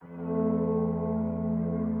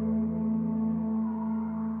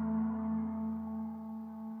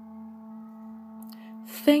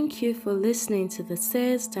Thank you for listening to the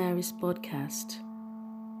Sayers Diaries podcast.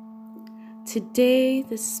 Today,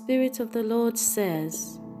 the Spirit of the Lord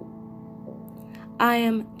says, I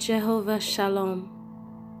am Jehovah Shalom.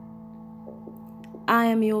 I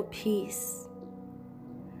am your peace.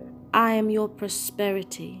 I am your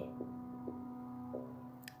prosperity.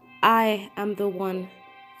 I am the one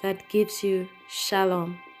that gives you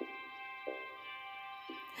shalom.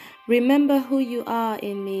 Remember who you are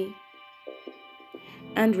in me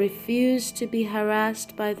and refuse to be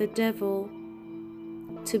harassed by the devil,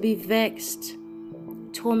 to be vexed,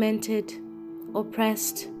 tormented,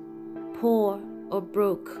 oppressed, poor, or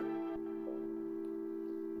broke.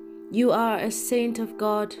 You are a saint of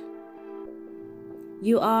God.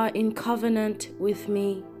 You are in covenant with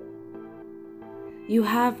me. You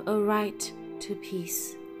have a right to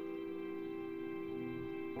peace.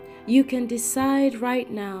 You can decide right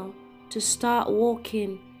now to start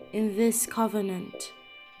walking in this covenant.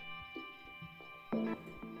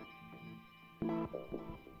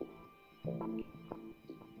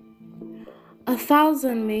 A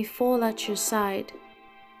 1,000 may fall at your side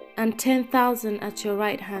and 10,000 at your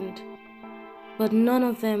right hand, but none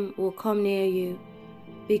of them will come near you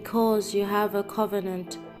because you have a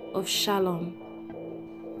covenant of shalom.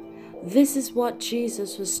 This is what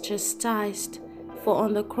Jesus was chastised for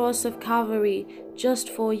on the cross of Calvary just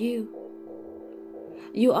for you.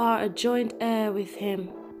 You are a joint heir with him.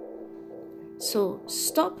 So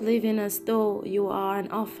stop living as though you are an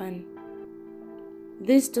orphan.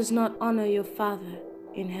 This does not honor your Father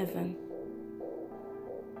in heaven.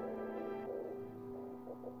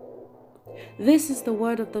 This is the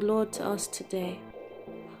word of the Lord to us today.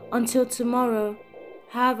 Until tomorrow,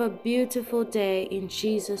 have a beautiful day in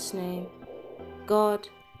Jesus' name. God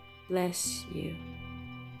bless you.